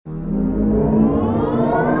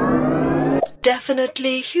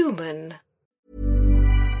definitely human.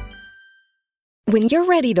 When you're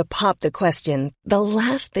ready to pop the question, the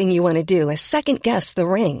last thing you want to do is second-guess the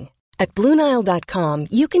ring. At BlueNile.com,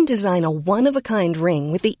 you can design a one-of-a-kind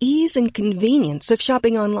ring with the ease and convenience of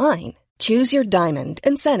shopping online. Choose your diamond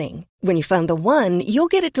and setting. When you find the one, you'll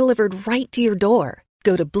get it delivered right to your door.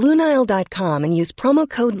 Go to BlueNile.com and use promo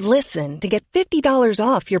code LISTEN to get $50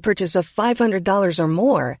 off your purchase of $500 or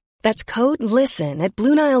more. That's code LISTEN at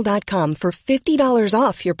BlueNile.com for $50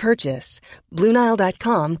 off your purchase.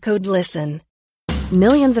 BlueNile.com, code LISTEN.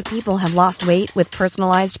 Millions of people have lost weight with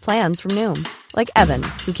personalized plans from Noom. Like Evan,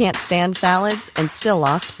 who can't stand salads and still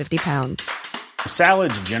lost 50 pounds.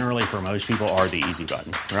 Salads generally for most people are the easy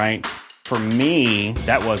button, right? For me,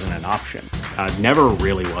 that wasn't an option. I never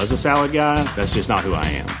really was a salad guy. That's just not who I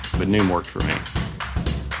am. But Noom worked for me.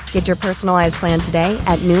 Get your personalized plan today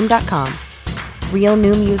at Noom.com. Real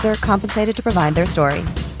Noom user compensated to provide their story.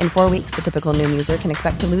 In 4 weeks, the typical Noom user can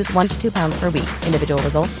expect to lose 1 to 2 pounds per week. Individual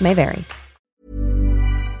results may vary.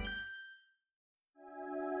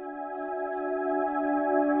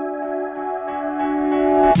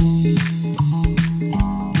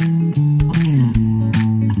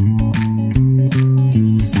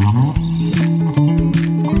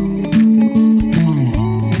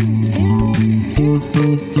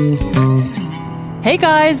 Hey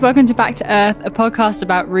guys, welcome to Back to Earth, a podcast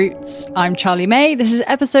about roots. I'm Charlie May. This is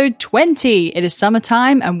episode 20. It is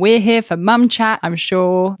summertime and we're here for Mum Chat. I'm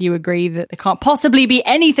sure you agree that there can't possibly be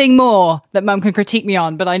anything more that Mum can critique me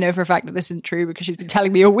on, but I know for a fact that this isn't true because she's been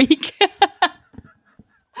telling me all week.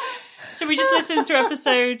 So we just listened to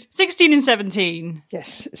episode 16 and 17.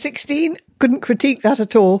 Yes, 16, couldn't critique that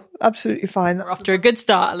at all. Absolutely fine. We're off to a good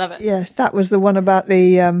start. I love it. Yes, that was the one about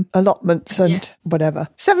the allotments and whatever.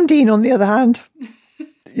 17, on the other hand,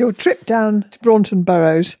 your trip down to Braunton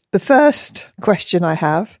Burrows. The first question I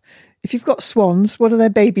have, if you've got swans, what are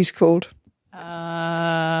their babies called?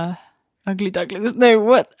 Ugly ducklings. No,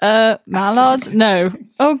 what? Mallards? No.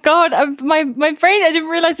 Oh God, my brain, I didn't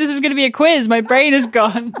realise this was going to be a quiz. My brain is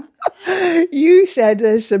gone. You said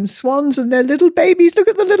there's some swans and their little babies. Look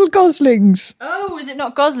at the little goslings. Oh, is it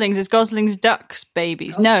not goslings? It's goslings, ducks,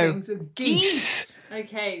 babies. Goslings no. are geese.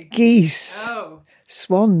 Okay. Geese. Oh.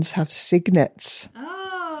 Swans have cygnets.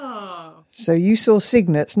 Oh. So you saw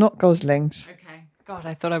cygnets, not goslings. Okay. God,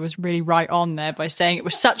 I thought I was really right on there by saying it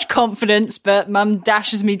with such confidence, but Mum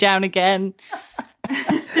dashes me down again.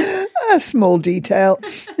 A small detail.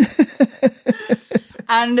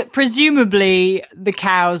 And presumably the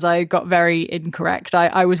cows I got very incorrect.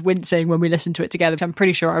 I was wincing when we listened to it together. I'm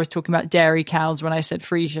pretty sure I was talking about dairy cows when I said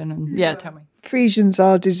Friesian. And yeah, tell me. Friesians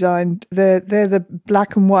are designed, they're the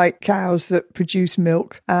black and white cows that produce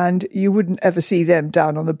milk, and you wouldn't ever see them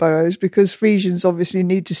down on the burrows because Friesians obviously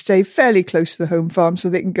need to stay fairly close to the home farm so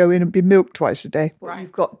they can go in and be milked twice a day. What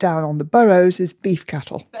you've got down on the burrows is beef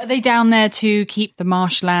cattle. But are they down there to keep the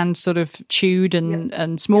marshland sort of chewed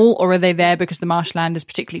and small, or are they there because the marshland is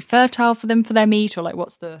particularly fertile for them for their meat, or like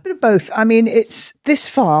what's the... A bit of both. I mean, this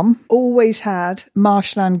farm always had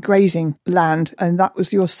marshland grazing land, and that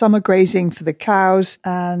was your summer grazing for the cows,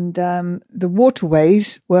 and the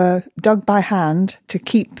waterways were dug by hand to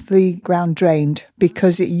keep the ground drained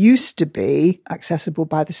because it used to be accessible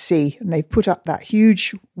by the sea, and they put up that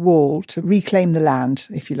huge wall to reclaim the land,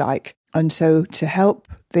 if you like. And so to help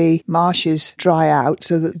the marshes dry out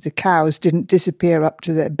so that the cows didn't disappear up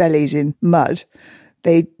to their bellies in mud,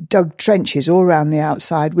 they dug trenches all around the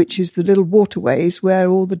outside, which is the little waterways where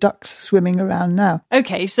all the ducks are swimming around now.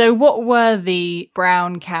 Okay, so what were the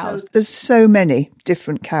brown cows? So there's so many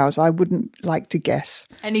different cows, I wouldn't like to guess.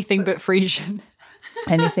 Anything but Friesian.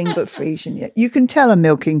 Anything but Friesian, yeah. You can tell a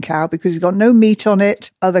milking cow because it's got no meat on it.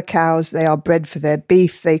 Other cows, they are bred for their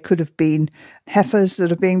beef. They could have been heifers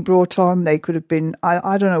that are being brought on. They could have been,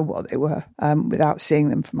 I don't know what they were without seeing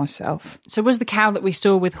them for myself. So was the cow that we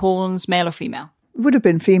saw with horns male or female? Would have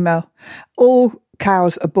been female. All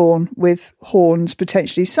cows are born with horns,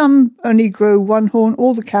 potentially. Some only grow one horn.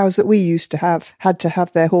 All the cows that we used to have had to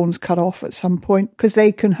have their horns cut off at some point because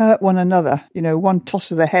they can hurt one another. You know, one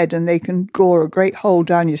toss of the head and they can gore a great hole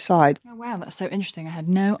down your side. Oh, wow, that's so interesting. I had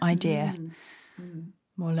no idea.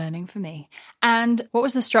 More learning for me. And what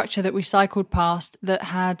was the structure that we cycled past that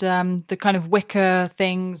had the kind of wicker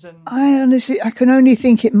things? And I can only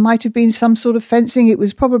think it might have been some sort of fencing. It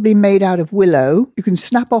was probably made out of willow. You can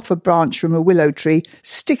snap off a branch from a willow tree,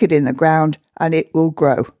 stick it in the ground, and it will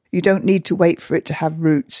grow. You don't need to wait for it to have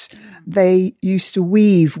roots. They used to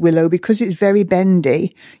weave willow because it's very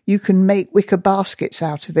bendy. You can make wicker baskets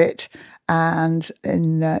out of it. And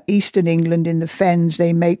in eastern England, in the fens,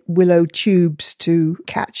 they make willow tubes to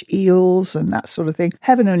catch eels and that sort of thing.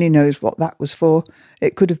 Heaven only knows what that was for.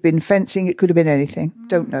 It could have been fencing. It could have been anything.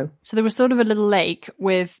 Don't know. So there was sort of a little lake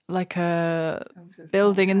with like a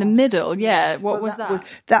building in the middle. Yeah. What was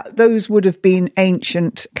that? Those would have been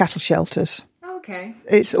ancient cattle shelters. Okay.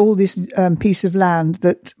 It's all this piece of land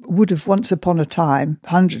that would have once upon a time,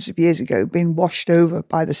 hundreds of years ago, been washed over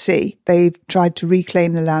by the sea. They've tried to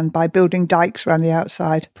reclaim the land by building dikes around the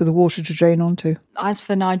outside for the water to drain onto. As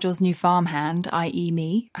for Nigel's new farmhand, i.e.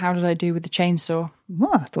 me, how did I do with the chainsaw? Well,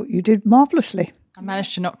 I thought you did marvellously. I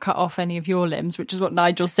managed to not cut off any of your limbs, which is what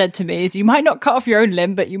Nigel said to me, is you might not cut off your own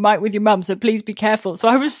limb, but you might with your mum, so please be careful. So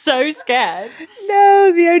I was so scared.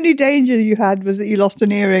 No, the only danger you had was that you lost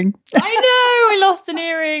an earring. I know, I lost an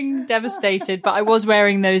earring, devastated, but I was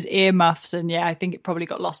wearing those ear muffs, and yeah, I think it probably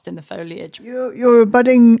got lost in the foliage. You're a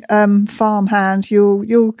budding farm hand.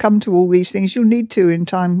 You'll come to all these things. You'll need to in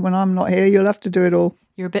time when I'm not here. You'll have to do it all.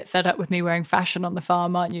 You're a bit fed up with me wearing fashion on the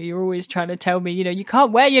farm, aren't you? You're always trying to tell me, you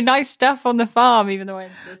can't wear your nice stuff on the farm, even though I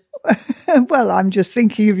insist. Well, I'm just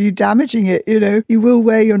thinking of you damaging it, You will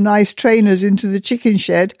wear your nice trainers into the chicken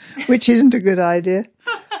shed, which isn't a good idea.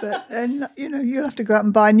 But then, you'll have to go out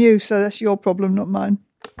and buy new, so that's your problem, not mine.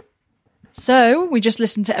 So we just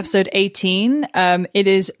listened to episode 18. It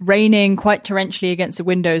is raining quite torrentially against the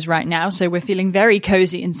windows right now, so we're feeling very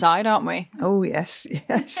cozy inside, aren't we? Oh, yes.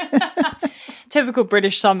 Typical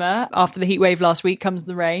British summer. After the heat wave last week comes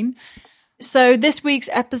the rain. So this week's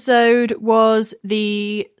episode was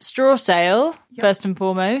the straw sale, first and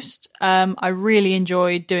foremost. I really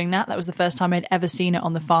enjoyed doing that. That was the first time I'd ever seen it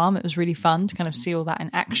on the farm. It was really fun to kind of see all that in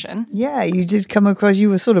action. Yeah, you did come across, you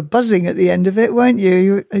were sort of buzzing at the end of it, weren't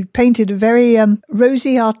you? You painted a very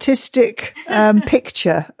rosy, artistic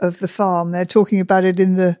picture of the farm. They're talking about it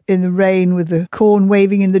in the rain with the corn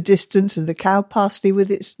waving in the distance and the cow parsley with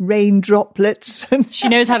its rain droplets. She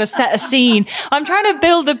knows how to set a scene. I'm trying to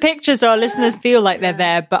build a picture so our listeners feel like they're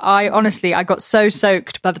there, but I got so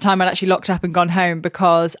soaked by the time I'd actually locked up and gone home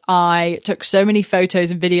because I took so many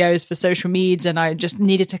photos and videos for social medias and I just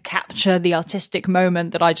needed to capture the artistic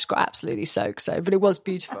moment that I just got absolutely soaked. But it was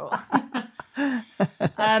beautiful.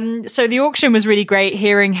 So the auction was really great,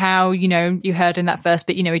 hearing how, you heard in that first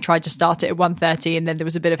bit, he tried to start it at 130 and then there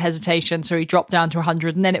was a bit of hesitation. So he dropped down to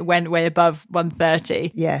 100 and then it went way above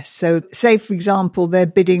 130. Yes. So say, for example, they're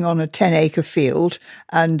bidding on a 10-acre field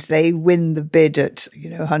and they win the bid at,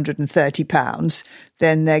 £130.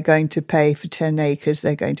 Then they're going to pay for 10 acres,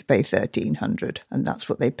 they're going to pay $1,300. And that's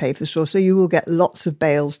what they pay for the straw. So you will get lots of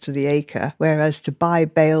bales to the acre. Whereas to buy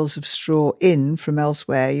bales of straw in from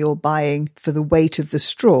elsewhere, you're buying for the weight of the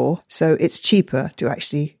straw. So it's cheaper to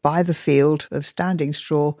actually buy the field of standing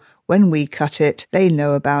straw. When we cut it, they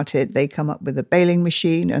know about it. They come up with a baling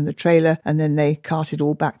machine and the trailer, and then they cart it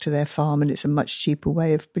all back to their farm, and it's a much cheaper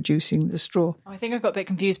way of producing the straw. I think I got a bit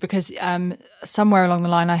confused because somewhere along the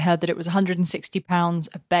line I heard that it was £160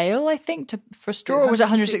 a bale, I think, for straw, or was it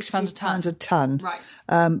 £160 a tonne? A tonne.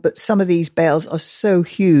 Right. But some of these bales are so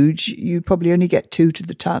huge, you probably only get 2 to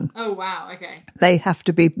the tonne. Oh, wow, okay. They have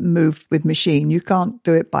to be moved with machine. You can't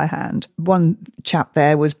do it by hand. One chap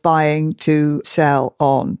there was buying to sell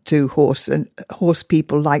on to horse, and horse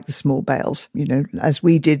people like the small bales, as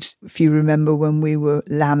we did. If you remember when we were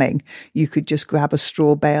lambing, you could just grab a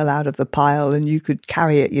straw bale out of the pile and you could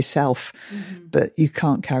carry it yourself, but you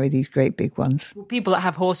can't carry these great big ones. Well, people that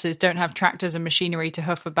have horses don't have tractors and machinery to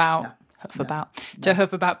hoof about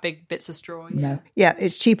big bits of straw. Yeah,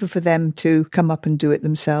 it's cheaper for them to come up and do it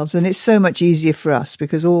themselves, and it's so much easier for us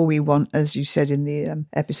because all we want, as you said in the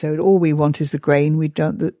episode, all we want is the grain. We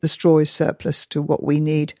don't. The straw is surplus to what we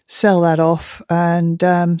need. Sell that off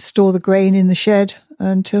and store the grain in the shed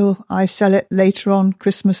until I sell it later on,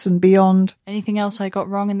 Christmas and beyond. Anything else I got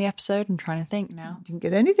wrong in the episode? I'm trying to think now. Didn't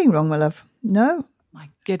get anything wrong, my love. No. My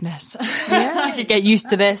goodness. Yeah, I could get used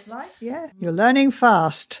to this. Right, yeah. You're learning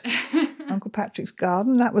fast. Uncle Patrick's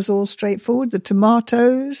garden, that was all straightforward. The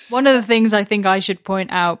tomatoes. One of the things I think I should point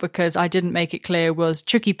out, because I didn't make it clear, was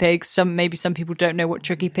chucky pigs. Maybe some people don't know what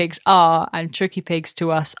chucky pigs are, and chucky pigs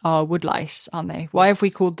to us are woodlice, aren't they? Why have we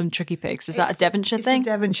called them chucky pigs? Is that a Devonshire thing? It's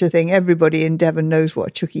a Devonshire thing. Everybody in Devon knows what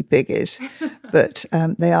a chucky pig is, but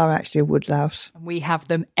they are actually a woodlouse. We have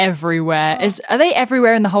them everywhere. Are they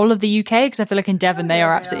everywhere in the whole of the UK? Because I feel like in Devon they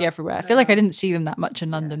are absolutely everywhere. I feel like I didn't see them that much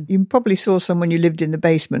in London. You probably saw some when you lived in the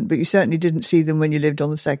basement, but you certainly didn't didn't see them when you lived on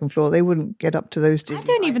the second floor. They wouldn't get up to those dizzy I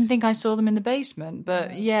don't even heights. think I saw them in the basement,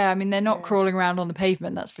 but yeah, I mean, they're not crawling around on the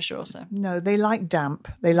pavement, that's for sure. So No, they like damp.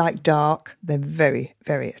 They like dark. They're very,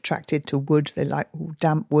 very attracted to wood. They like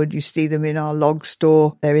damp wood. You see them in our log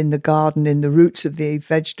store. They're in the garden, in the roots of the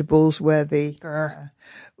vegetables where the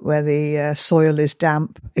soil is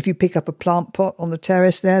damp. If you pick up a plant pot on the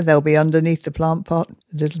terrace there, they'll be underneath the plant pot,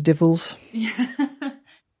 little divils.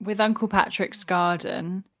 with Uncle Patrick's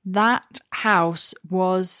garden, that house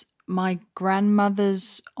was my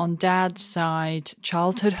grandmother's, on Dad's side,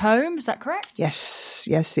 childhood home. Is that correct? Yes,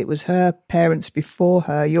 it was her parents before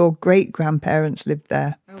her. Your great-grandparents lived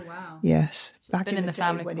there. Oh, wow. Yes. So it's been in the day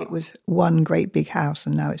family when for a it was one great big house,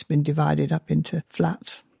 and now it's been divided up into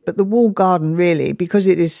flats. But the wall garden, really, because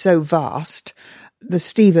it is so vast, the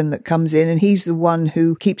Stephen that comes in, and he's the one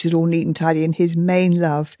who keeps it all neat and tidy, and his main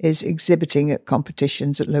love is exhibiting at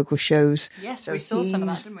competitions, at local shows. Yes, we saw some of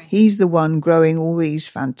that, didn't we? He's the one growing all these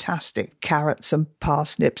fantastic carrots and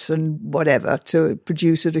parsnips and whatever to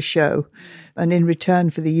produce at a show. And in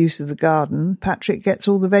return for the use of the garden, Patrick gets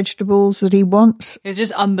all the vegetables that he wants. It was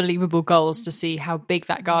just unbelievable goals to see how big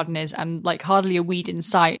that garden is, and like hardly a weed in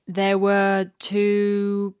sight. There were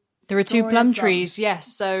two plum trees,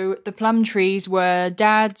 yes. So the plum trees were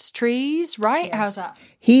Dad's trees, right? Yes. How's that?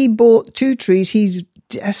 He bought 2 trees. He's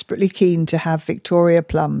desperately keen to have Victoria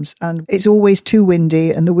plums, and it's always too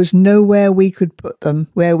windy, and there was nowhere we could put them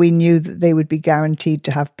where we knew that they would be guaranteed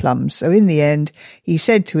to have plums. So in the end, he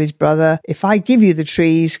said to his brother, if I give you the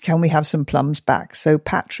trees, can we have some plums back? So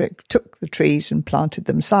Patrick took the trees and planted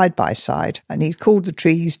them side by side, and he called the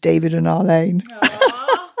trees David and Arlene.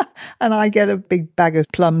 And I get a big bag of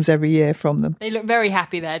plums every year from them. They looked very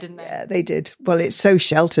happy there, didn't they? Yeah, they did. Well, it's so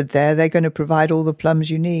sheltered there. They're going to provide all the plums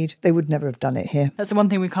you need. They would never have done it here. That's the one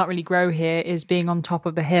thing we can't really grow here, is being on top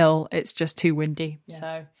of the hill. It's just too windy. Yeah.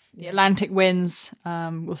 So the Atlantic winds.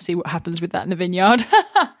 We'll see what happens with that in the vineyard.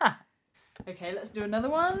 Okay, let's do another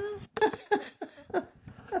one.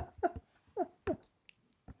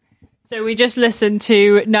 So we just listened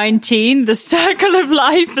to 19, The Circle of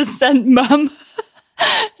Life has sent Mum.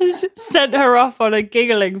 Has sent her off on a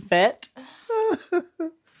giggling fit.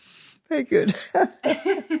 Very good.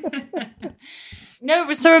 No, it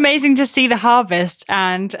was so amazing to see the harvest,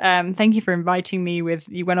 and thank you for inviting me.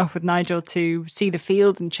 You went off with Nigel to see the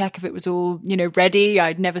field and check if it was all, ready.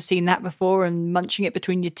 I'd never seen that before, and munching it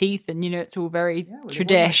between your teeth, and it's all very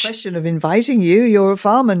tradish. Question of inviting you. You're a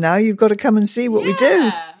farmer now. You've got to come and see what we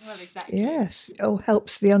do. Well, exactly. Yes, it all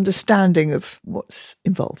helps the understanding of what's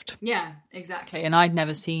involved. Yeah, exactly. And I'd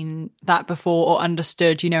never seen that before or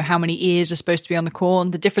understood, how many ears are supposed to be on the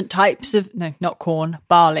corn, the different types of, no, not corn,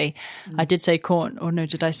 barley. I did say corn, or no,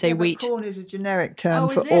 did I say wheat? Corn is a generic term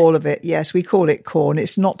for all of it. Yes, we call it corn.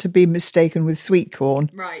 It's not to be mistaken with sweet corn.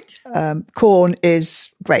 Right. Corn is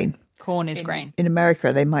grain. Corn is grain. In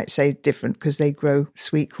America, they might say different because they grow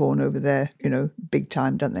sweet corn over there, big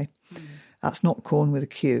time, don't they? That's not corn with a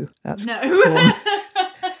Q. That's corn.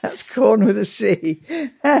 That's corn with a C.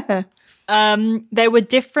 There were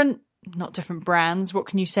not different brands. What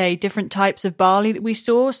can you say? Different types of barley that we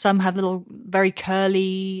saw. Some had little, very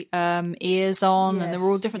curly ears on, and they were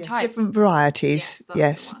all different types. Different varieties.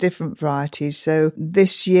 Yes, different varieties. So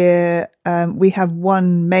this year we have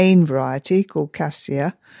one main variety called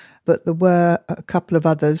Cassia, but there were a couple of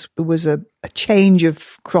others. There was a change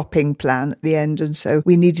of cropping plan at the end, and so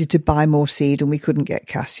we needed to buy more seed, and we couldn't get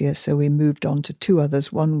Cassia, so we moved on to 2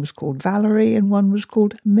 others. One was called Valerie, and one was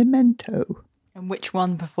called Memento. And which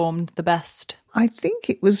one performed the best? I think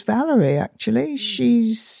it was Valerie, actually.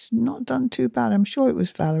 She's not done too bad. I'm sure it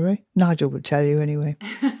was Valerie. Nigel would tell you anyway.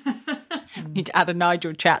 Need to add a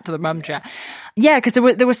Nigel chat to the mum chat. Yeah, because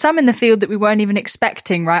there were some in the field that we weren't even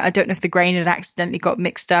expecting, right? I don't know if the grain had accidentally got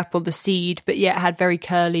mixed up or the seed, but yeah, it had very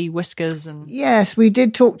curly whiskers. And yes, we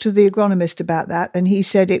did talk to the agronomist about that, and he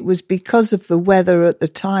said it was because of the weather at the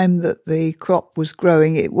time that the crop was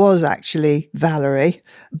growing. It was actually Valerie,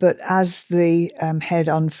 but as the head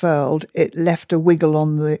unfurled, it left a wiggle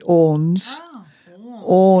on the awns.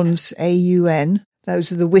 Awns, A-U-N.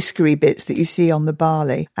 Those are the whiskery bits that you see on the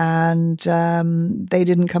barley. And they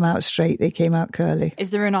didn't come out straight. They came out curly.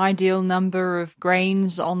 Is there an ideal number of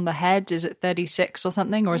grains on the head? Is it 36 or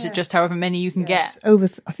something? Or is it just however many you can get?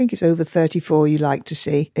 I think it's over 34 you like to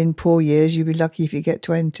see. In poor years, you'd be lucky if you get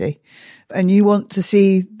 20. And you want to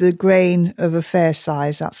see the grain of a fair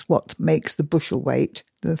size. That's what makes the bushel weight.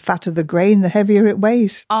 The fatter the grain, the heavier it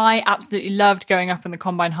weighs. I absolutely loved going up in the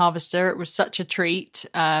combine harvester. It was such a treat.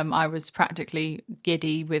 I was practically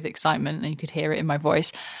giddy with excitement, and you could hear it in my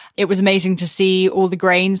voice. It was amazing to see all the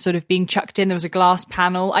grain sort of being chucked in. There was a glass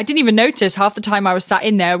panel. I didn't even notice half the time I was sat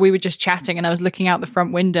in there. We were just chatting and I was looking out the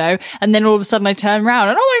front window. And then all of a sudden I turned around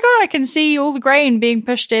and, oh my God, I can see all the grain being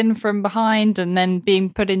pushed in from behind and then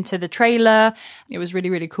being put into the trailer. It was really,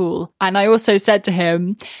 really cool. And I also said to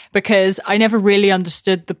him, because I never really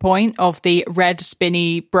understood the point of the red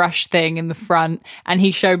spinny brush thing in the front. And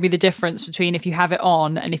he showed me the difference between if you have it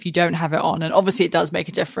on and if you don't have it on. And obviously it does make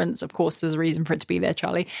a difference. Of course, there's a reason for it to be there,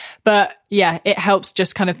 Charlie. But yeah, it helps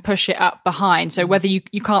just kind of push it up behind. So whether you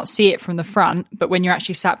can't see it from the front, but when you're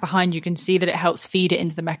actually sat behind, you can see that it helps feed it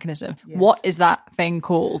into the mechanism. Yes. What is that thing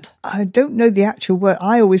called? I don't know the actual word.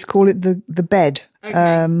 I always call it the bed. Okay.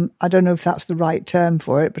 I don't know if that's the right term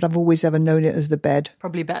for it, but I've always ever known it as the bed.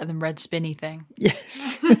 Probably better than red spinny thing.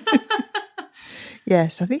 Yes.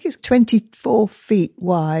 Yes, I think it's 24 feet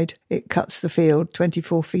wide. It cuts the field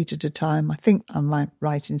 24 feet at a time. I think I'm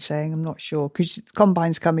right in saying, I'm not sure, because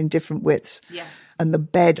combines come in different widths. Yes. And the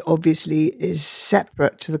bed obviously is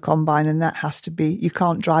separate to the combine, and that has to be, you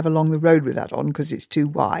can't drive along the road with that on because it's too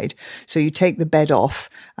wide. So you take the bed off,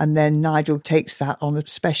 and then Nigel takes that on a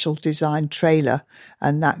special designed trailer,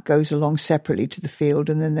 and that goes along separately to the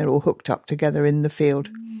field, and then they're all hooked up together in the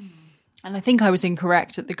field. And I think I was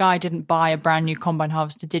incorrect that the guy didn't buy a brand new combine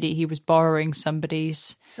harvester, did he? He was borrowing somebody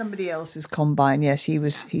else's combine. Yes,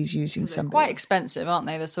 he's using somebody. Quite expensive, aren't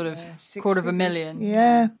they? They're sort of $250,000.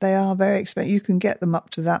 Yeah, they are very expensive. You can get them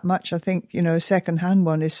up to that much. I think, a second-hand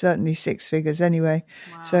one is certainly 6 figures anyway.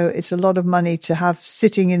 Wow. So it's a lot of money to have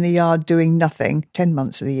sitting in the yard doing nothing 10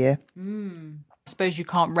 months of the year. I suppose you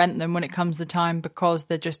can't rent them when it comes the time because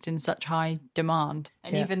they're just in such high demand.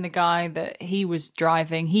 And even the guy that he was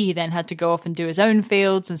driving, he then had to go off and do his own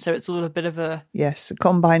fields. And so it's all a bit of a... Yes, the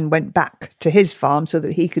combine went back to his farm so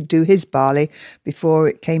that he could do his barley before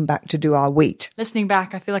it came back to do our wheat. Listening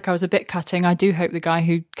back, I feel like I was a bit cutting. I do hope the guy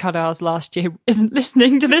who cut ours last year isn't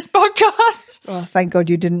listening to this podcast. Well, thank God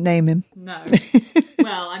you didn't name him. No.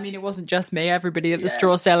 Well, I mean, it wasn't just me. Everybody at the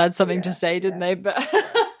straw sale had something to say, didn't they? But...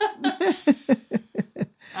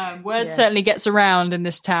 Word certainly gets around in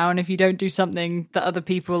this town. If you don't do something that other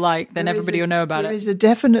people like, then everybody will know about it. There is a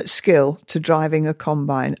definite skill to driving a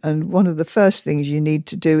combine. And one of the first things you need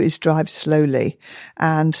to do is drive slowly.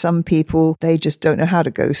 And some people, they just don't know how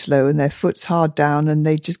to go slow and their foot's hard down and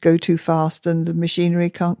they just go too fast and the machinery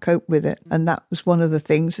can't cope with it. And that was one of the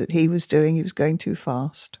things that he was doing. He was going too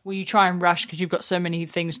fast. Well, you try and rush because you've got so many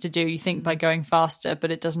things to do. You think by going faster,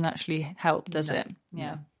 but it doesn't actually help, does it?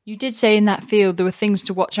 Yeah. You did say in that field there were things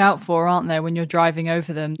to watch out for, aren't there, when you're driving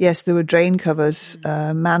over them? Yes, there were drain covers,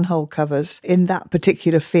 manhole covers. In that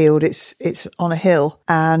particular field, it's on a hill,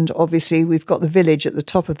 and obviously we've got the village at the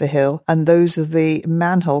top of the hill, and those are the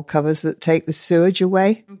manhole covers that take the sewage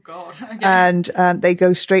away. Oh, God. Okay. And they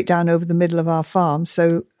go straight down over the middle of our farm,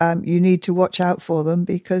 so you need to watch out for them,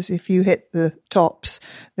 because if you hit the tops,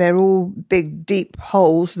 they're all big, deep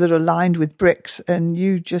holes that are lined with bricks, and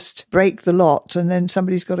you just break the lot, and then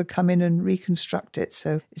somebody's got to come in and reconstruct it.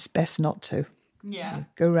 So it's best not to. Yeah.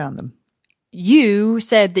 Go around them. You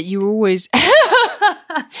said that you were always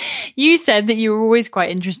quite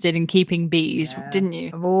interested in keeping bees, didn't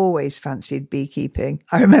you? I've always fancied beekeeping.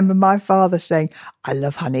 I remember my father saying, I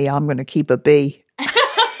love honey, I'm going to keep a bee.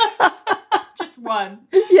 Just one.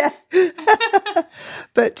 Yeah.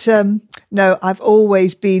 But no, I've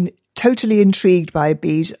always been totally intrigued by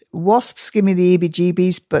bees. Wasps give me the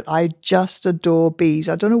heebie-jeebies, but I just adore bees.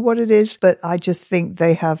 I don't know what it is, but I just think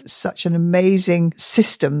they have such an amazing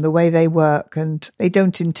system, the way they work, and they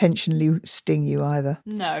don't intentionally sting you either.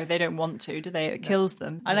 No, they don't want to, do they? It kills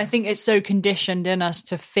them. And I think it's so conditioned in us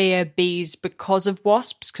to fear bees because of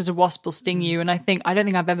wasps, because a wasp will sting you. And I don't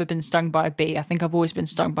think I've ever been stung by a bee. I think I've always been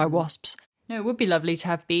stung by wasps. No, it would be lovely to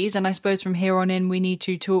have bees. And I suppose from here on in, we need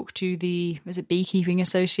to talk to the, Beekeeping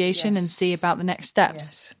Association and see about the next steps.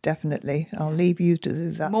 Yes, definitely. I'll leave you to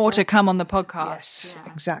do that. More to come on the podcast. Yes,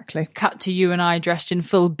 exactly. Cut to you and I dressed in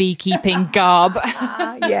full beekeeping garb.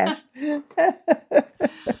 Yes.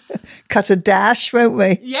 Cut a dash, won't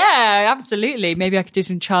we? Yeah, absolutely. Maybe I could do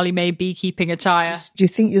some Charlie May beekeeping attire. Do you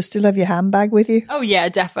think you'll still have your handbag with you? Oh, yeah,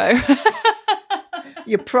 defo.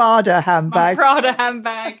 Your Prada handbag. My Prada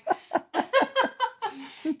handbag.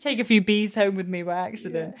 Take a few bees home with me by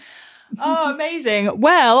accident. Yeah. Oh, amazing.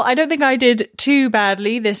 Well, I don't think I did too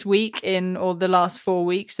badly this week or the last 4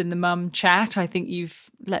 weeks in the mum chat. I think you've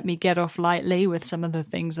let me get off lightly with some of the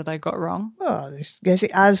things that I got wrong. Well, I guess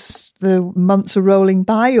as the months are rolling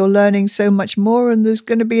by, you're learning so much more, and there's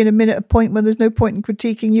going to be in a minute a point when there's no point in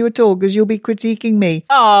critiquing you at all because you'll be critiquing me.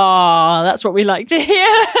 Oh, that's what we like to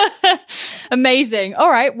hear. Amazing.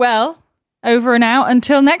 All right, well, over and out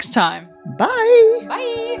until next time. Bye.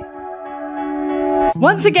 Bye.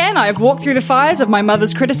 Once again, I have walked through the fires of my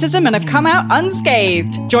mother's criticism and have come out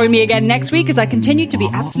unscathed. Join me again next week as I continue to be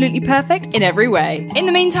absolutely perfect in every way. In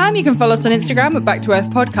the meantime, you can follow us on Instagram at Back to Earth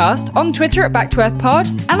Podcast, on Twitter at Back to Earth Pod,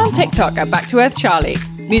 and on TikTok at Back to Earth Charlie.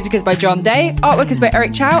 Music is by John Day, artwork is by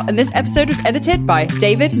Eric Chow, and this episode was edited by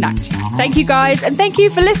David Knatt. Thank you guys, and thank you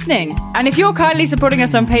for listening. And if you're kindly supporting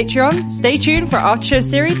us on Patreon, stay tuned for our show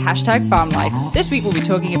series, #FarmLife. This week we'll be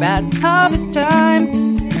talking about harvest time.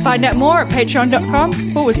 Find out more at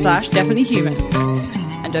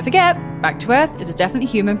patreon.com/definitelyhuman. And don't forget, Back to Earth is a Definitely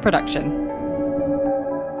Human production.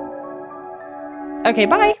 Okay,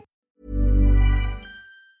 bye.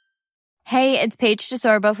 Hey, it's Paige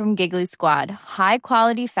DeSorbo from Giggly Squad. High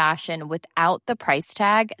quality fashion without the price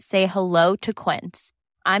tag. Say hello to Quince.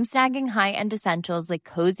 I'm snagging high-end essentials like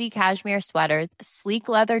cozy cashmere sweaters, sleek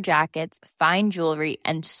leather jackets, fine jewelry,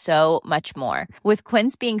 and so much more. With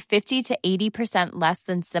Quince being 50 to 80% less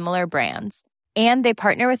than similar brands. And they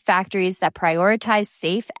partner with factories that prioritize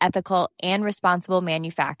safe, ethical, and responsible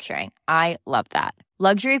manufacturing. I love that.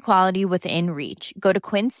 Luxury quality within reach. Go to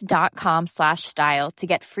quince.com/style to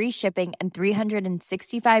get free shipping and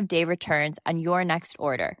 365-day returns on your next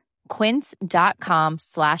order.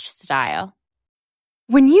 Quince.com/style.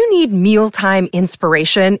 When you need mealtime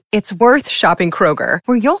inspiration, it's worth shopping Kroger,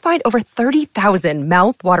 where you'll find over 30,000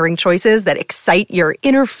 mouth-watering choices that excite your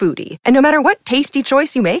inner foodie. And no matter what tasty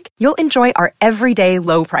choice you make, you'll enjoy our everyday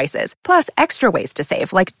low prices, plus extra ways to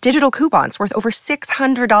save, like digital coupons worth over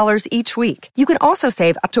 $600 each week. You can also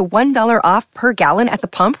save up to $1 off per gallon at the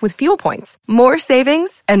pump with fuel points. More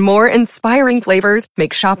savings and more inspiring flavors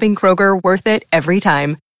make shopping Kroger worth it every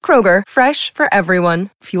time. Kroger, fresh for everyone.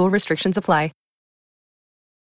 Fuel restrictions apply.